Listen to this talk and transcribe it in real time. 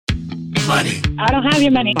money. I don't have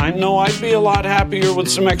your money. I know I'd be a lot happier with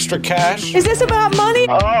some extra cash. Is this about money?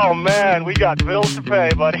 Oh, man, we got bills to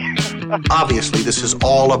pay, buddy. Obviously, this is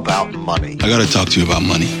all about money. I gotta talk to you about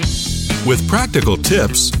money. With practical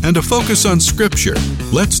tips and a focus on Scripture,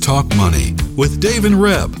 let's talk money with Dave and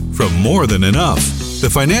Reb from More Than Enough, the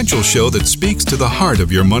financial show that speaks to the heart of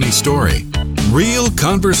your money story. Real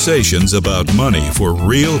conversations about money for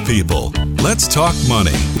real people. Let's talk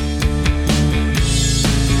money.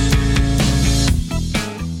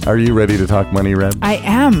 Are you ready to talk money, Reb? I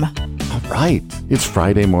am. All right. It's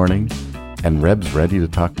Friday morning, and Reb's ready to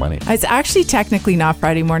talk money. It's actually technically not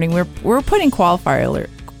Friday morning. We're putting qualifiers.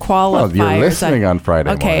 Well, you're listening on Friday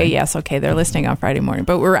morning. Okay, yes, okay. They're listening on Friday morning.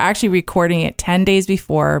 But we're actually recording it 10 days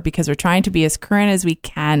before because we're trying to be as current as we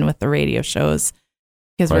can with the radio shows.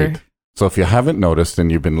 Because So if you haven't noticed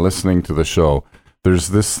and you've been listening to the show, there's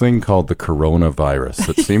this thing called the coronavirus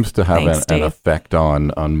that seems to have an effect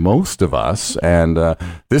on most of us. And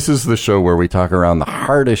this is the show where we talk around the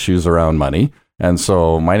hard issues around money. And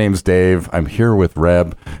so my name's Dave. I'm here with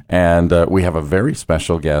Reb, and we have a very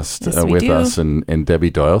special guest with us in Debbie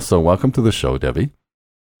Doyle. So welcome to the show, Debbie.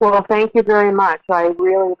 Well, thank you very much. I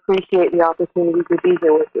really appreciate the opportunity to be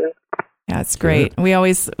here with you. Yeah, it's great.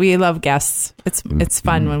 Good. We love guests. It's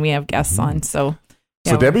fun when we have guests on. So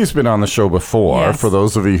Debbie's been on the show before, yes. For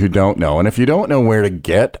those of you who don't know. And if you don't know where to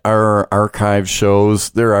get our archive shows,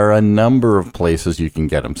 there are a number of places you can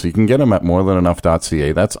get them. So you can get them at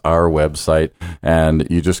morethanenough.ca. That's our website. And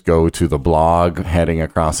you just go to the blog heading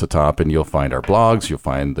across the top, and you'll find our blogs. You'll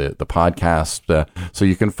find the podcast. So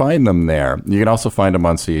you can find them there. You can also find them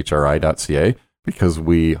on chri.ca. Because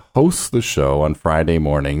we host the show on Friday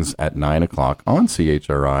mornings at 9 o'clock on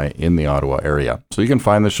CHRI in the Ottawa area. So you can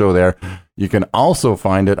find the show there. You can also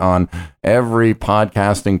find it on every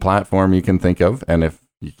podcasting platform you can think of. And if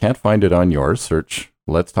you can't find it on yours, search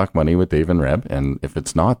Let's Talk Money with Dave and Reb. And if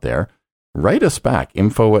it's not there, write us back,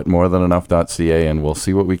 info@morethanenough.ca, and we'll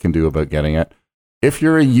see what we can do about getting it. If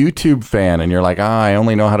you're a YouTube fan and you're like, I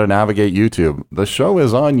only know how to navigate YouTube, the show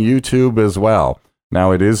is on YouTube as well.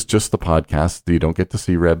 Now, it is just the podcast. You don't get to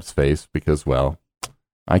see Reb's face because, well,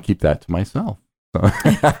 I keep that to myself.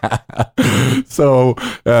 So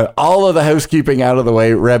all of the housekeeping out of the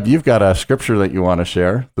way. Reb, you've got a scripture that you want to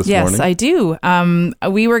share this morning? Yes, I do.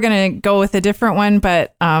 We were going to go with a different one,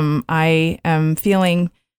 but I am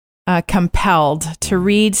feeling compelled to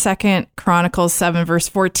read 2 Chronicles 7, verse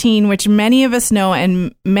 14, which many of us know,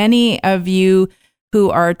 and many of you who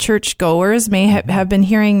are churchgoers may have been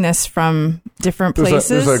hearing this from different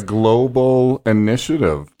places. There's a global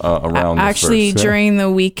initiative around this actually verse, during the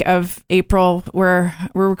week of April. We're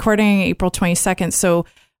recording April 22nd. So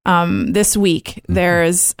this week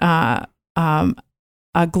there's at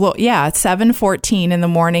 7:14 in the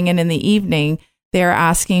morning and in the evening they're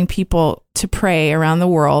asking people to pray around the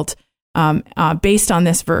world based on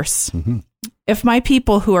this verse. Mm-hmm. If my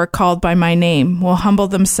people who are called by my name will humble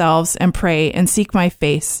themselves and pray and seek my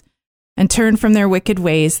face and turn from their wicked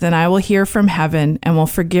ways, then I will hear from heaven and will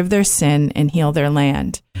forgive their sin and heal their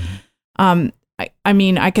land. I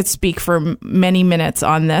mean, I could speak for many minutes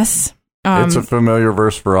on this. It's a familiar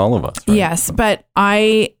verse for all of us. Right? Yes, but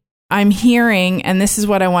I'm hearing, and this is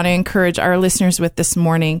what I want to encourage our listeners with this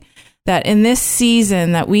morning, that in this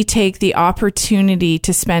season that we take the opportunity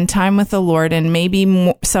to spend time with the Lord, and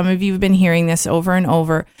maybe some of you have been hearing this over and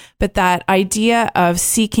over, but that idea of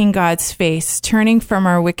seeking God's face, turning from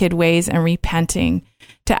our wicked ways and repenting,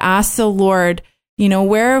 to ask the Lord,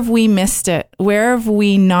 where have we missed it? Where have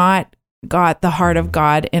we not got the heart of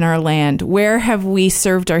God in our land? Where have we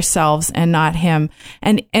served ourselves and not Him?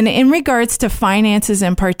 And in regards to finances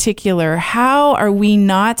in particular, how are we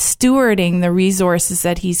not stewarding the resources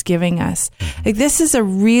that He's giving us? Like, this is a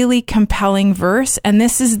really compelling verse, and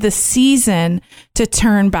this is the season to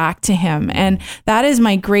turn back to Him. And that is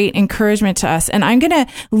my great encouragement to us. And I'm going to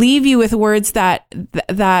leave you with words that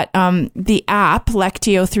the app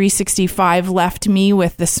Lectio 365 left me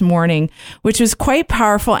with this morning, which was quite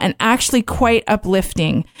powerful and actually quite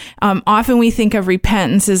uplifting. Often we think of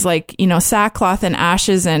repentance as like, sackcloth and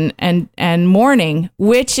ashes and mourning,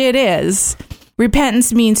 which it is.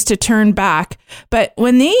 Repentance means to turn back. But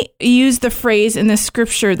when they use the phrase in the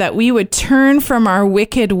scripture that we would turn from our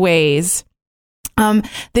wicked ways,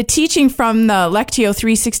 the teaching from the Lectio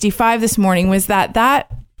 365 this morning was that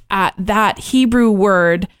Hebrew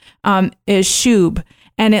word is shub.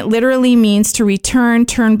 And it literally means to return,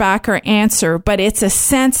 turn back, or answer, but it's a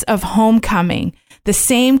sense of homecoming. The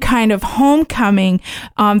same kind of homecoming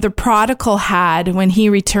the prodigal had when he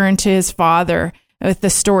returned to his father with the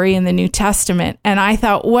story in the New Testament. And I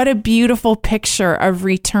thought, what a beautiful picture of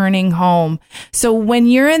returning home. So when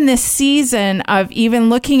you're in this season of even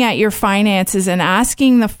looking at your finances and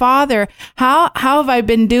asking the Father, how have I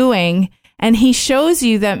been doing? And he shows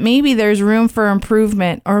you that maybe there's room for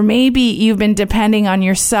improvement, or maybe you've been depending on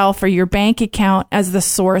yourself or your bank account as the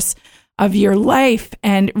source of your life,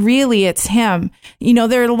 and really it's him. You know,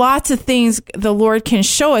 there are lots of things the Lord can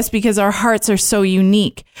show us because our hearts are so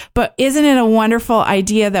unique. But isn't it a wonderful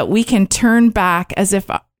idea that we can turn back as if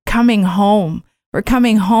coming home? We're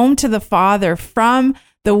coming home to the Father from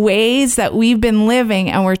the ways that we've been living,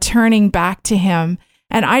 and we're turning back to him.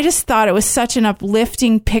 And I just thought it was such an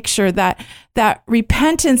uplifting picture that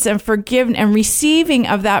repentance and forgiveness and receiving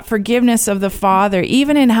of that forgiveness of the Father,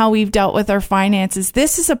 even in how we've dealt with our finances,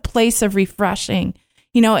 this is a place of refreshing.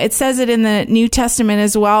 You know, it says it in the New Testament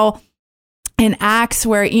as well in Acts,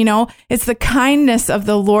 where, you know, it's the kindness of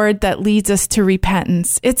the Lord that leads us to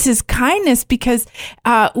repentance. It's his kindness because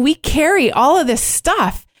we carry all of this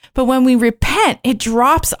stuff. But when we repent, it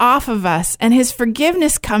drops off of us and his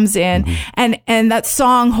forgiveness comes in. Mm-hmm. And that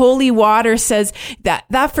song, Holy Water, says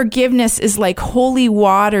that forgiveness is like holy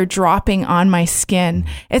water dropping on my skin.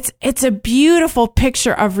 It's a beautiful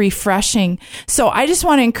picture of refreshing. So I just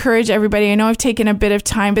want to encourage everybody. I know I've taken a bit of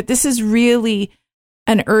time, but this is really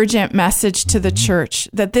an urgent message to the church,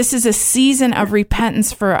 that this is a season of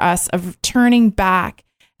repentance for us, of turning back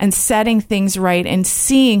and setting things right and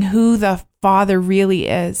seeing who the Father really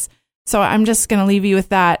is. So I'm just going to leave you with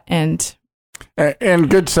that. And good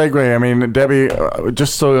segue. I mean, Debbie,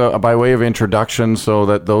 just so by way of introduction, so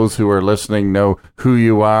that those who are listening know who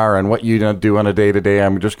you are and what you do on a day-to-day,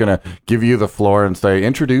 I'm just going to give you the floor and say,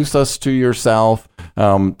 introduce us to yourself,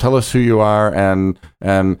 tell us who you are, and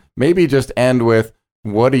maybe just end with,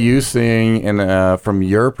 what are you seeing from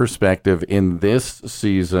your perspective in this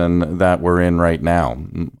season that we're in right now?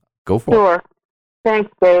 Go for it. Sure.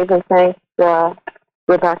 Thanks, Dave, and thanks,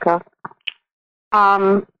 Rebecca.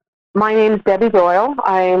 My name is Debbie Doyle.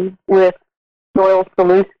 I'm with Doyle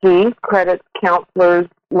Saluski, Credit Counselors,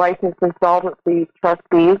 Licensed Insolvency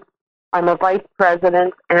Trustees. I'm a vice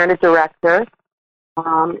president and a director.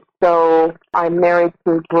 So I'm married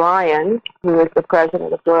to Brian, who is the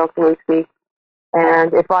president of Doyle Saluski.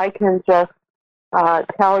 And if I can just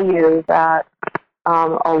tell you that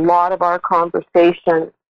a lot of our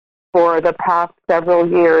conversation for the past several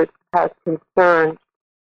years has concerned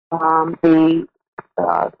the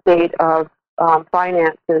state of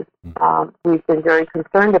finances. We've been very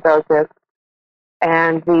concerned about this.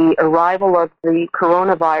 And the arrival of the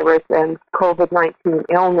coronavirus and COVID-19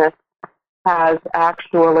 illness has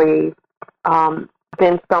actually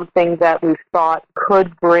been something that we thought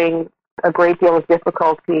could bring a great deal of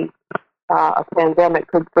difficulty. A pandemic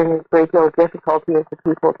could bring a great deal of difficulty into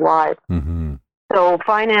people's lives. Mm-hmm. So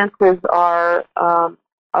finances are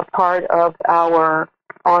a part of our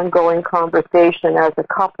ongoing conversation as a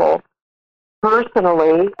couple.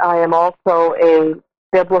 Personally, I am also a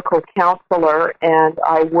biblical counselor, and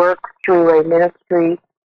I work through a ministry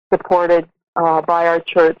supported by our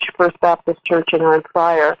church, First Baptist Church in Arndt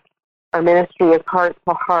Fire. Our ministry is Heart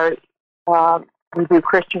to Heart. We do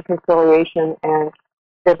Christian conciliation and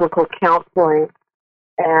biblical counseling.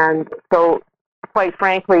 And so, quite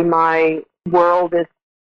frankly, my world is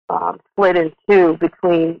split in two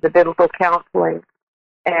between the biblical counseling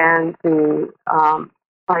and the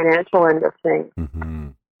financial end of things. Mm-hmm.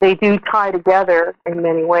 They do tie together in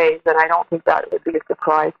many ways, and I don't think that would be a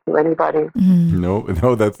surprise to anybody. Mm-hmm.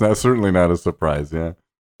 No, that's certainly not a surprise, yeah.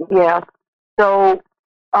 Yeah. So,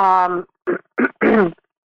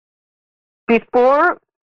 before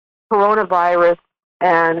coronavirus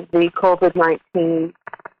and the COVID-19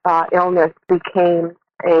 illness became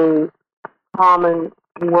a common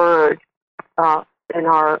word in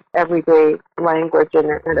our everyday language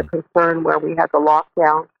and a concern where we had the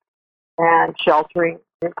lockdown and sheltering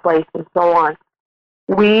in place and so on,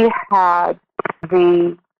 we had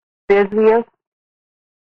the busiest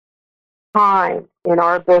time in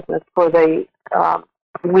our business for the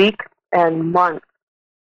weeks and months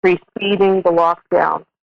preceding the lockdown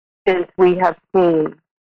since we have seen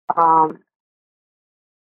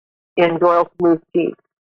in Doyle Saluski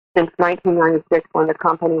since 1996 when the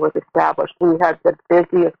company was established. We had the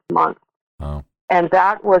busiest month. Wow. And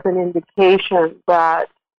that was an indication that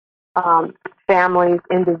families,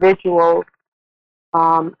 individuals,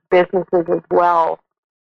 businesses as well,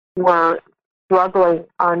 were struggling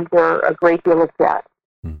under a great deal of debt.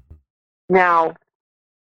 Mm-hmm. Now,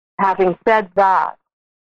 having said that,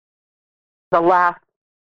 the last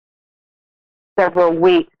several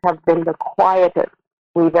weeks have been the quietest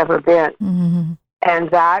we've ever been. Mm-hmm.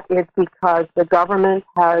 And that is because the government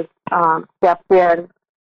has stepped in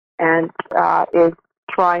and is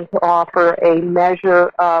trying to offer a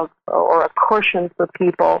measure of, or a cushion for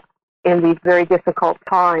people in these very difficult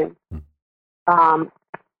times.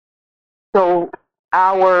 So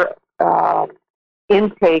our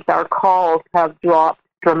intake, our calls have dropped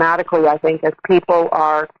dramatically, I think, as people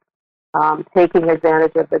are taking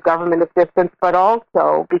advantage of the government assistance, but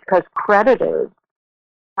also because creditors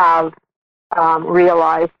have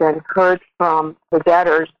realized and heard from the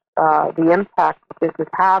debtors the impact this is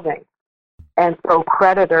having. And so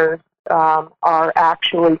creditors are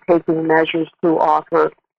actually taking measures to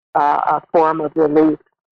offer a form of relief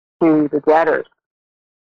to the debtors.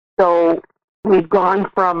 So we've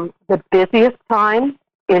gone from the busiest time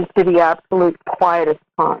into the absolute quietest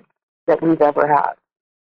time that we've ever had.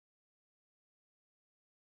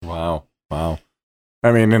 Wow.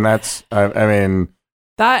 I mean, and that's, I mean...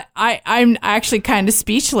 That I'm actually kind of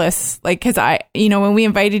speechless, like, because when we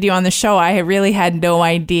invited you on the show, I really had no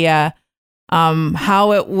idea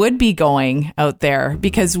how it would be going out there,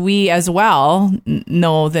 because we as well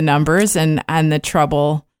know the numbers and the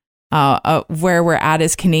trouble where we're at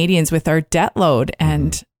as Canadians with our debt load.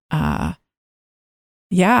 And I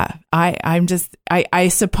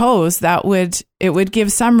suppose that it would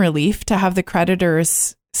give some relief to have the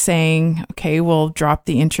creditors saying, okay, we'll drop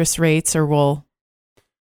the interest rates, or we'll...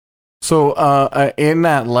 So in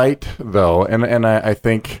that light, though, and I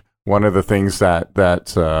think one of the things that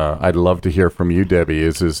I'd love to hear from you, Debbie,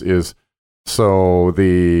 is so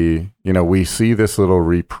we see this little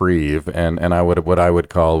reprieve, and what I would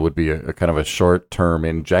call would be a kind of a short-term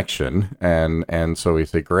injection, and so we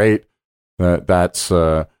say, great, that's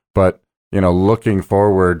but looking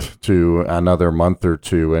forward to another month or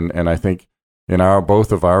two, and I think in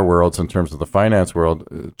both of our worlds, in terms of the finance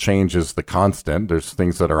world, change is the constant. There's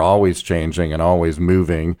things that are always changing and always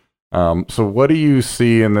moving. So what do you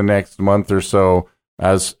see in the next month or so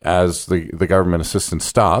as the government assistance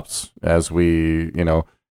stops, as we,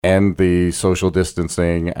 end the social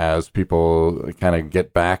distancing, as people kind of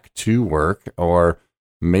get back to work, or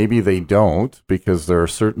maybe they don't, because there are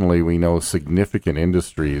certainly, we know, significant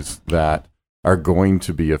industries that are going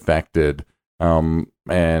to be affected, and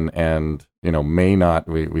may not.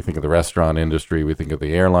 We think of the restaurant industry, we think of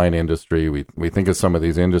the airline industry, we think of some of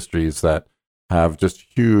these industries that have just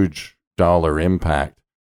huge dollar impact.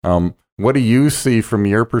 What do you see from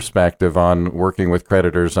your perspective on working with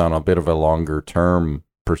creditors on a bit of a longer term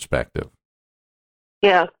perspective?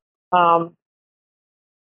 Yes.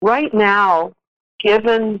 Right now,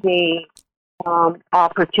 given the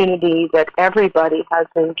opportunity that everybody has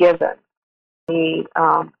been given, the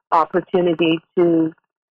opportunity to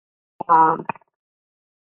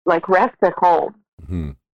rest at home.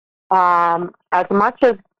 Mm-hmm. As much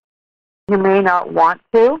as you may not want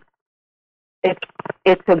to,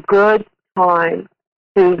 it's a good time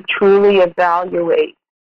to truly evaluate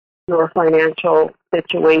your financial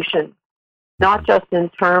situation, not just in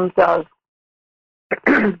terms of,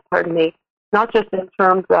 not just in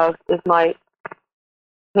terms of, is my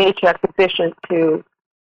paycheck sufficient to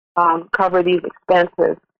cover these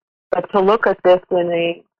expenses, but to look at this in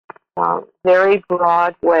a very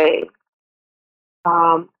broad way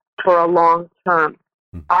for a long term.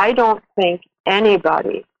 I don't think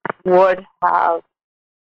anybody would have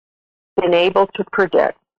been able to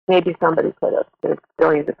predict. Maybe somebody could have. There's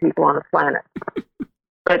billions of people on the planet.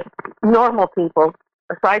 But normal people,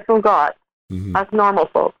 aside from God, us normal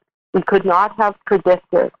folks, we could not have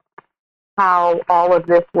predicted how all of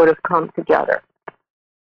this would have come together.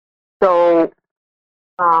 So,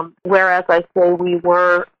 whereas I say we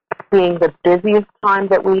were seeing the busiest time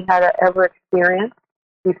that we had ever experienced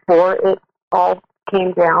before it all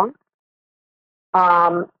came down,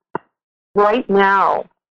 right now,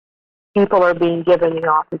 people are being given the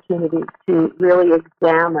opportunity to really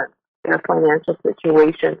examine their financial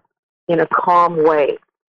situation in a calm way,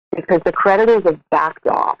 because the creditors have backed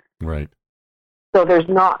off. Right. So there's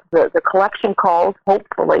not the collection calls.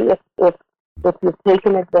 Hopefully, if you've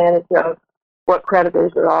taken advantage of what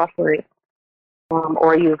creditors are offering,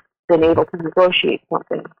 or you've been able to negotiate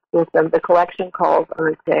something with them, the collection calls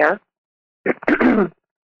aren't there.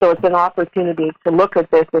 So it's an opportunity to look at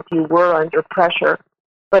this if you were under pressure,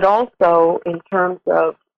 but also in terms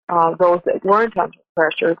of those that weren't under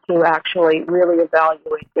pressure, to actually really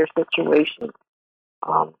evaluate their situation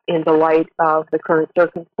in the light of the current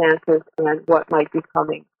circumstances and what might be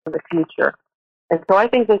coming in the future. And so I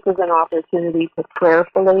think this is an opportunity to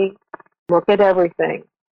prayerfully look at everything,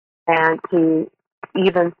 and to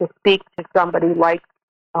speak to somebody like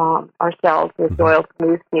ourselves with Doyle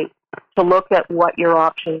Smoosky, to look at what your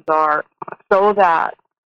options are so that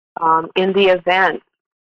in the event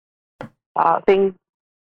things,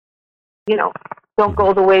 don't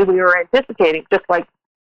go the way we were anticipating, just like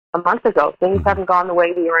a month ago. Things haven't gone the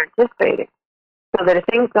way we were anticipating. So that if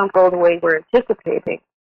things don't go the way we're anticipating,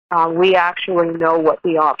 we actually know what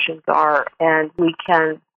the options are, and we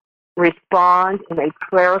can respond in a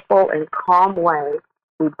prayerful and calm way.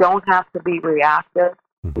 We don't have to be reactive.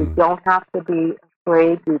 We don't have to be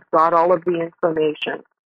afraid. We've got all of the information,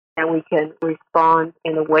 and we can respond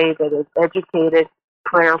in a way that is educated,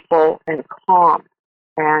 prayerful, and calm.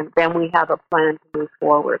 And then we have a plan to move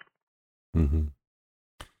forward. Mm-hmm.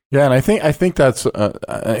 Yeah, and I think that's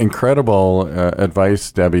incredible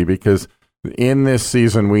advice, Debbie, because in this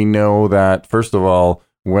season we know that, first of all,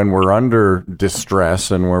 when we're under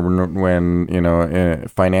distress and when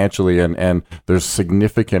financially and there's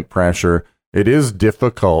significant pressure, it is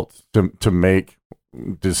difficult to make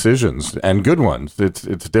decisions, and good ones. It's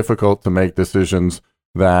difficult to make decisions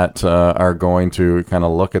that are going to kind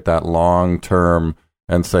of look at that long term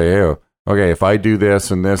and say, oh, okay, if I do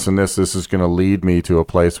this and this and this is going to lead me to a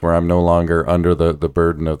place where I'm no longer under the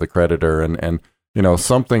burden of the creditor. And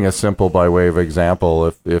something as simple by way of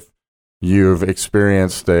example, if you've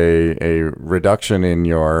experienced a reduction in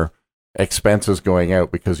your expenses going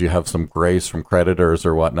out because you have some grace from creditors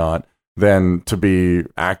or whatnot, then to be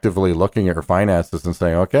actively looking at your finances and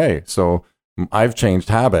saying, okay, so I've changed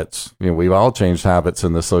habits. We've all changed habits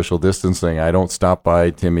in the social distancing. I don't stop by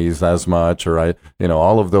Timmy's as much, or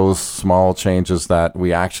all of those small changes that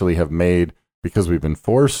we actually have made because we've been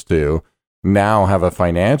forced to now have a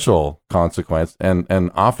financial consequence.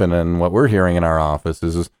 And often, and what we're hearing in our office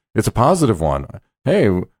is it's a positive one. Hey,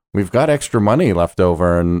 we've got extra money left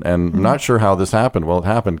over, and I'm not sure how this happened. Well, it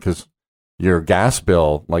happened because your gas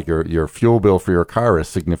bill, like your fuel bill for your car, is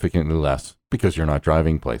significantly less because you're not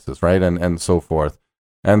driving places, right? And so forth.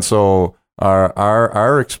 And so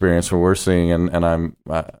our experience, what we're seeing, and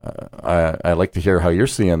I like to hear how you're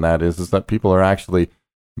seeing that is that people are actually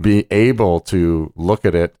be able to look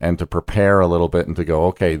at it and to prepare a little bit and to go,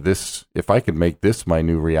 okay, this, if I could make this my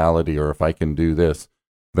new reality, or if I can do this,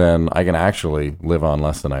 then I can actually live on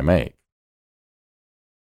less than I make.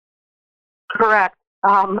 Correct.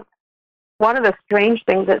 One of the strange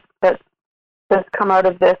things that's come out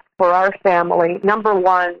of this for our family, number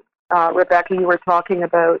one, Rebecca, you were talking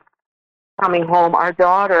about coming home. Our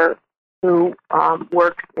daughter, who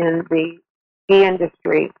works in the ski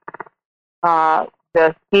industry,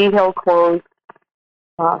 the ski hill closed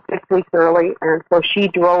 6 weeks early, and so she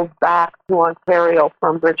drove back to Ontario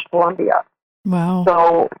from British Columbia. Wow.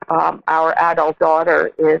 So our adult daughter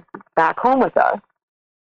is back home with us.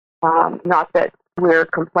 Not that we're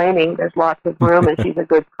complaining. There's lots of room, and she's a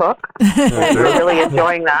good cook. We're really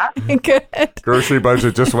enjoying that. Good. Grocery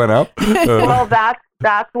budget just went up. Well,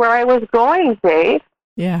 that's where I was going, Dave.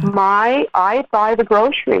 Yeah. I buy the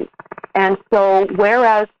groceries, and so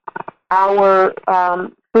whereas our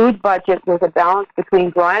food budget was a balance between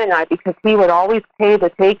Brian and I, because he would always pay the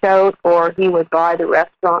takeout or he would buy the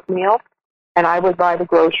restaurant meal, and I would buy the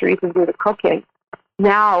groceries and do the cooking.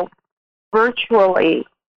 Now, virtually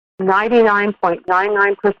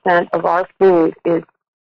 99.99% of our food is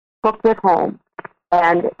cooked at home,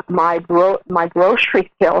 and my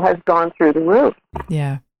grocery bill has gone through the roof.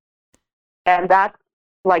 Yeah. And that's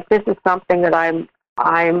like, this is something that I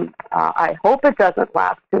hope it doesn't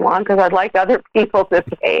last too long, because I'd like other people to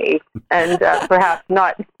pay and perhaps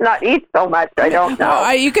not eat so much. I don't know.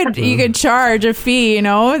 You could charge a fee.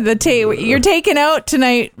 You're taking out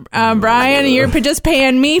tonight, Brian, and you're just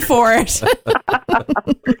paying me for it.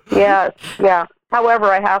 Yes, yeah. However,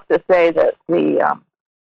 I have to say that the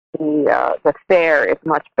fare is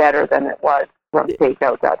much better than it was from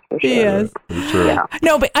takeout, that's for sure. Yes. Sure. Yeah.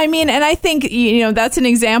 No, but I mean, and I think, that's an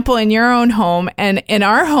example in your own home. And in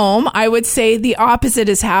our home, I would say the opposite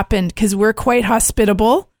has happened, because we're quite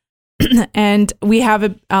hospitable and we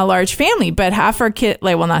have a large family, but half our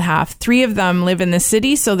not half, 3 of them live in the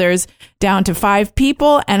city. So there's down to 5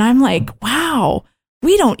 people. And I'm like, wow,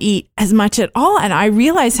 we don't eat as much at all. And I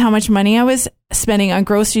realized how much money I was spending on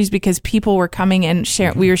groceries because people were coming and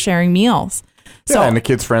we were sharing meals. Yeah, and the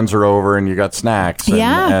kids' friends are over, and you got snacks,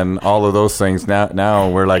 and all of those things. Now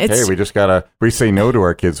we're like, hey, we say no to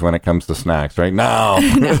our kids when it comes to snacks, right? No.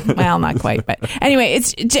 Well, not quite, but anyway,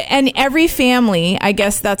 and every family, I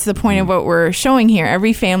guess that's the point of what we're showing here.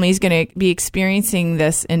 Every family is going to be experiencing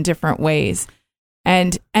this in different ways,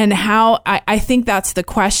 and how I think that's the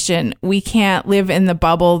question. We can't live in the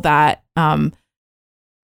bubble that,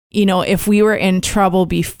 if we were in trouble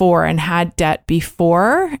before and had debt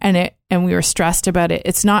before, and we were stressed about it,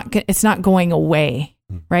 it's not going away.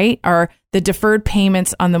 right? Or the deferred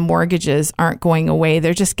payments on the mortgages aren't going away.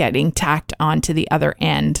 They're just getting tacked on to the other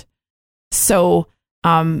end. So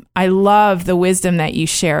I love the wisdom that you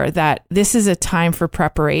share, that this is a time for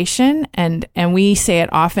preparation. And we say it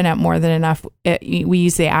often at More Than Enough. We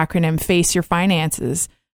use the acronym FACE Your Finances.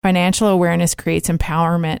 Financial awareness creates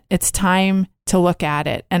empowerment. It's time to look at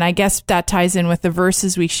it. And I guess that ties in with the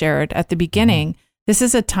verses we shared at the beginning. This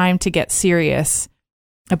is a time to get serious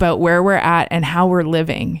about where we're at and how we're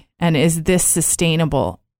living. And is this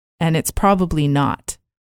sustainable? And it's probably not.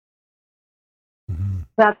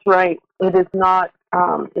 That's right. It is not.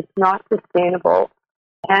 It's not sustainable.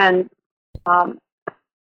 And I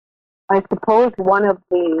suppose one of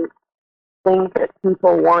the things that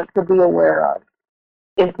people want to be aware of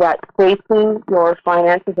is that facing your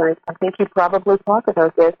finances, and I think you probably talk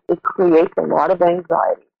about this, it creates a lot of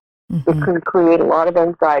anxiety. It can create a lot of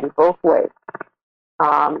anxiety both ways.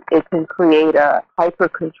 It can create a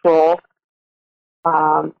hyper-control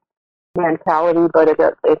mentality, but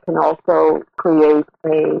it can also create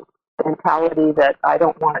a mentality that I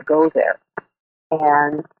don't want to go there.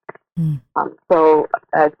 And so,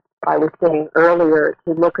 as I was saying earlier,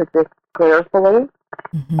 to look at this carefully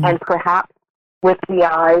and perhaps with the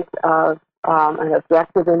eyes of an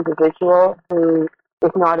objective individual who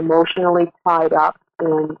is not emotionally tied up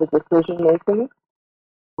in the decision making.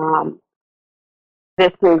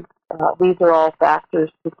 These are all factors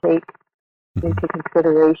to take into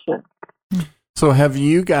consideration. So have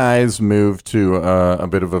you guys moved to a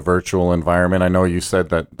bit of a virtual environment? I know you said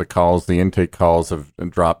that the intake calls have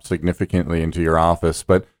dropped significantly into your office,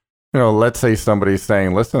 but let's say somebody's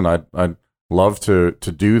saying, listen, I'd love to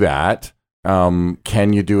do that.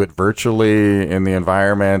 Can you do it virtually in the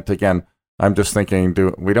environment? Again, I'm just thinking,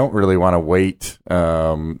 we don't really want to wait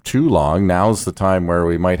too long. Now's the time where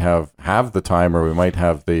we might have the time, or we might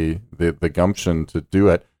have the gumption to do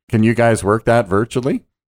it. Can you guys work that virtually?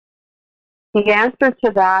 The answer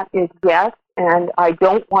to that is yes, and I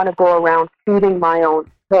don't want to go around tooting my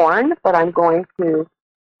own horn, but I'm going to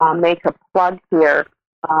make a plug here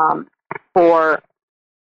for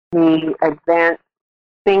the advanced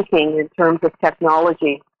thinking in terms of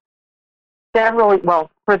technology.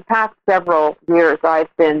 For the past several years,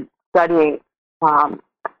 I've been studying,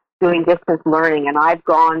 doing distance learning, and I've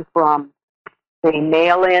gone from the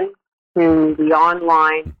mail-in to the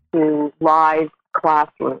online to live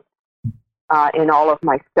classroom in all of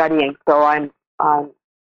my studying. So I'm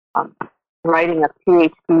writing a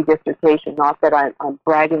PhD dissertation. Not that I'm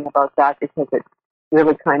bragging about that, because it's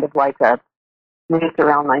really kind of like a noose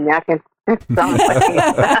around my neck. And it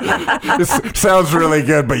sounds really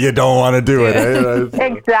good, but you don't want to do it. Eh?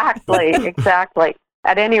 Exactly.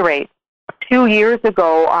 At any rate, 2 years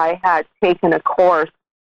ago, I had taken a course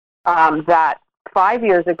that 5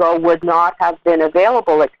 years ago would not have been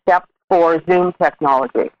available except for Zoom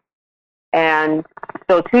technology. And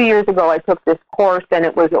so 2 years ago, I took this course, and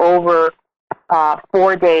it was over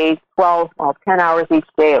 4 days, 10 hours each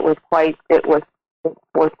day. It was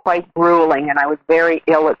quite grueling, and I was very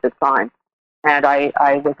ill at the time, and I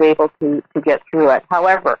was able to get through it.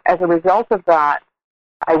 However, as a result of that,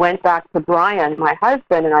 I went back to Brian, my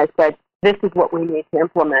husband, and I said, this is what we need to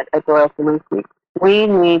implement at Doyle Solutions. We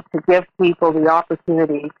need to give people the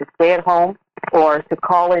opportunity to stay at home or to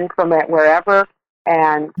call in from wherever,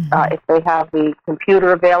 and if they have the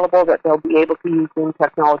computer available, that they'll be able to use Zoom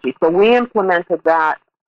technology. So we implemented that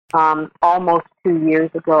almost 2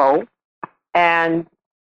 years ago. And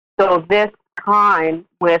so this time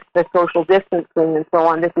with the social distancing and so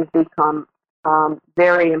on, this has become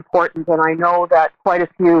very important. And I know that quite a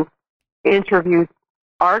few interviews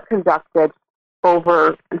are conducted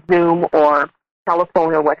over Zoom or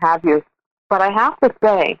telephone or what have you. But I have to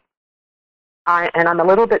say, and I'm a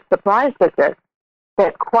little bit surprised at this,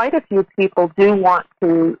 that quite a few people do want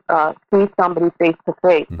to see somebody face to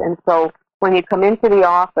face. And so when you come into the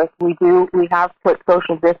office, we have put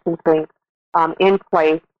social distancing in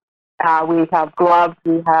place. We have gloves,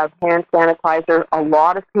 we have hand sanitizer. A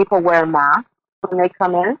lot of people wear masks when they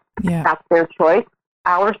come in. Yeah. That's their choice.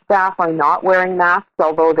 Our staff are not wearing masks,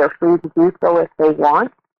 although they're free to do so if they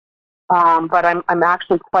want. But I'm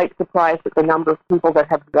actually quite surprised at the number of people that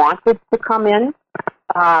have wanted to come in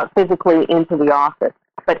physically into the office.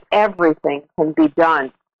 But everything can be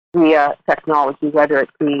done via technology, whether it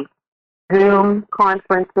be Zoom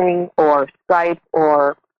conferencing or Skype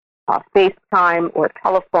or FaceTime or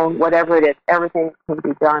telephone, whatever it is. Everything can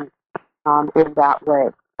be done in that way.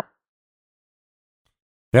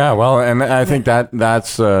 Yeah, well, and I think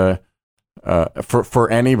that's for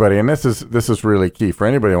anybody, and this is really key for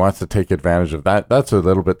anybody who wants to take advantage of that. That's a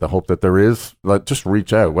little bit the hope that there is. Just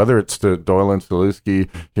reach out, whether it's to Doyle and Saluski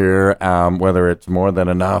here, whether it's More Than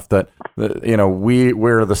Enough. That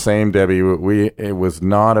we're the same, Debbie. It was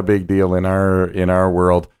not a big deal in our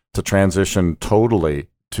world to transition totally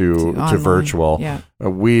to virtual. Yeah.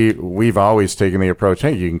 We've always taken the approach,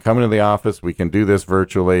 hey, you can come into the office, we can do this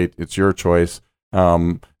virtually, it's your choice.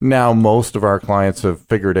 Now most of our clients have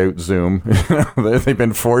figured out Zoom. They've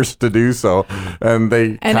been forced to do so, and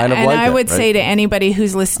they kind of like it. And I would say to anybody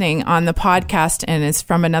who's listening on the podcast and is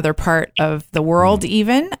from another part of the world,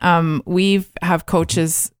 even we've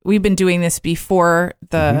been doing this before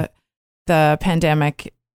the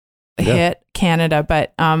pandemic hit Canada,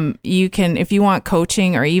 but you can, if you want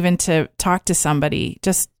coaching or even to talk to somebody,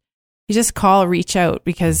 you just reach out,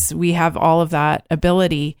 because we have all of that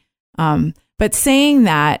ability. But saying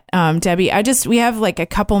that, Debbie, we have like a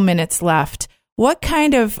couple minutes left. What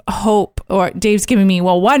kind of hope, or Dave's giving me,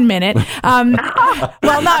 1 minute.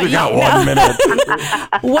 Well, not you. Got 1 minute.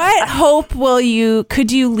 What hope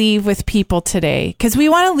could you leave with people today? Because we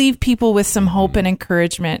want to leave people with some hope and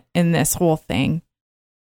encouragement in this whole thing.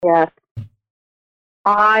 Yes.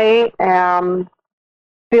 I am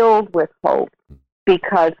filled with hope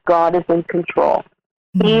because God is in control.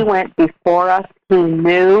 He went before us. He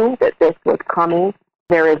knew that this was coming.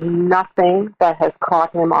 There is nothing that has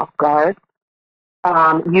caught him off guard.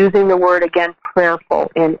 Using the word again,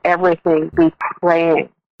 prayerful in everything. Be praying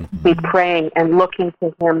and looking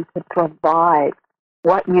to him to provide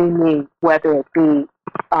what you need, whether it be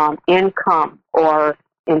income or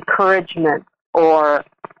encouragement or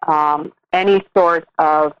any sort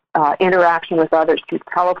of interaction with others through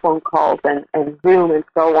telephone calls and Zoom and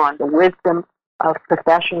so on. The wisdom of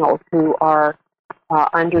professionals who are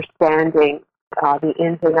understanding the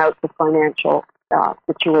ins and outs of financial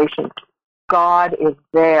situations. God is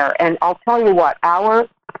there. And I'll tell you what, our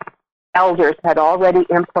elders had already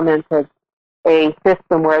implemented a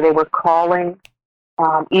system where they were calling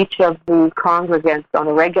each of the congregants on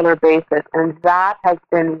a regular basis, and that has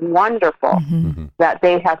been wonderful that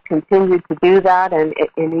they have continued to do that, and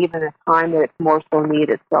in even a time that it's more so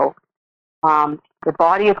needed. So the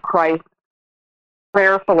body of Christ,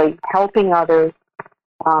 prayerfully helping others,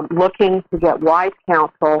 looking to get wise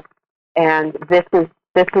counsel, and this is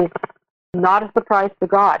not a surprise to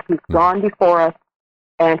God. He's gone before us,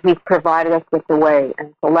 and he's provided us with the way,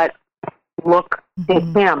 and so let's look to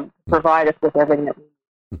him to provide us with everything that we need.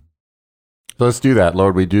 So let's do that.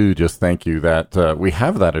 Lord, we do just thank you that we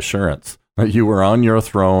have that assurance that you were on your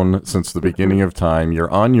throne since the beginning of time. You're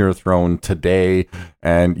on your throne today,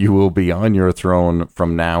 and you will be on your throne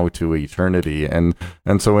from now to eternity. And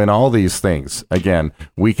so in all these things, again,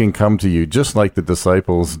 we can come to you just like the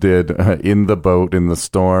disciples did in the boat, in the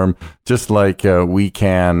storm, just like we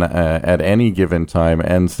can at any given time,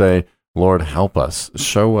 and say, Lord, help us.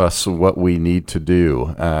 Show us what we need to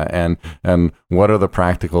do, and what are the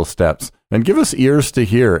practical steps. And give us ears to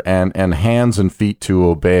hear and hands and feet to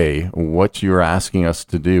obey what you're asking us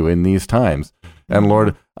to do in these times. And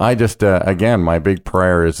Lord, I just, again, my big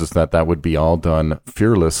prayer is that would be all done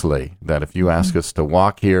fearlessly, that if you ask us to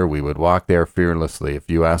walk here, we would walk there fearlessly. If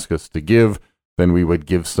you ask us to give, then we would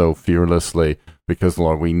give so fearlessly, because,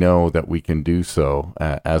 Lord, we know that we can do so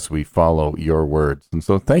as we follow your words. And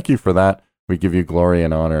so thank you for that. We give you glory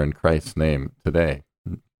and honor in Christ's name today.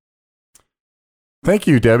 Thank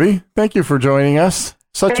you, Debbie. Thank you for joining us.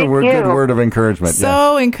 Such a good word of encouragement.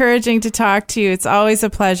 So encouraging to talk to you. It's always a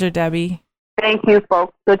pleasure, Debbie. Thank you,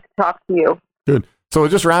 folks. Good to talk to you. Good. So we'll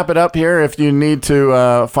just wrap it up here. If you need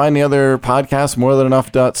to find the other podcasts,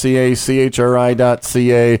 morethanenough.ca,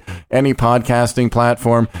 chri.ca, any podcasting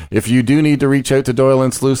platform. If you do need to reach out to Doyle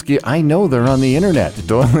and Saluski, I know they're on the internet.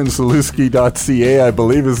 DoyleandSaluski.ca, I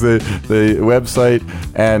believe, is the website.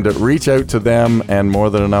 And reach out to them, and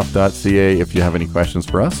morethanenough.ca if you have any questions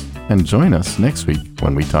for us. And join us next week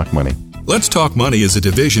when we talk money. Let's Talk Money is a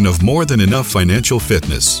division of More Than Enough Financial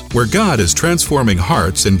Fitness, where God is transforming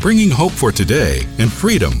hearts and bringing hope for today and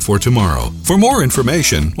freedom for tomorrow. For more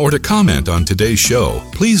information or to comment on today's show,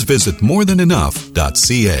 please visit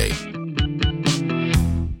morethanenough.ca.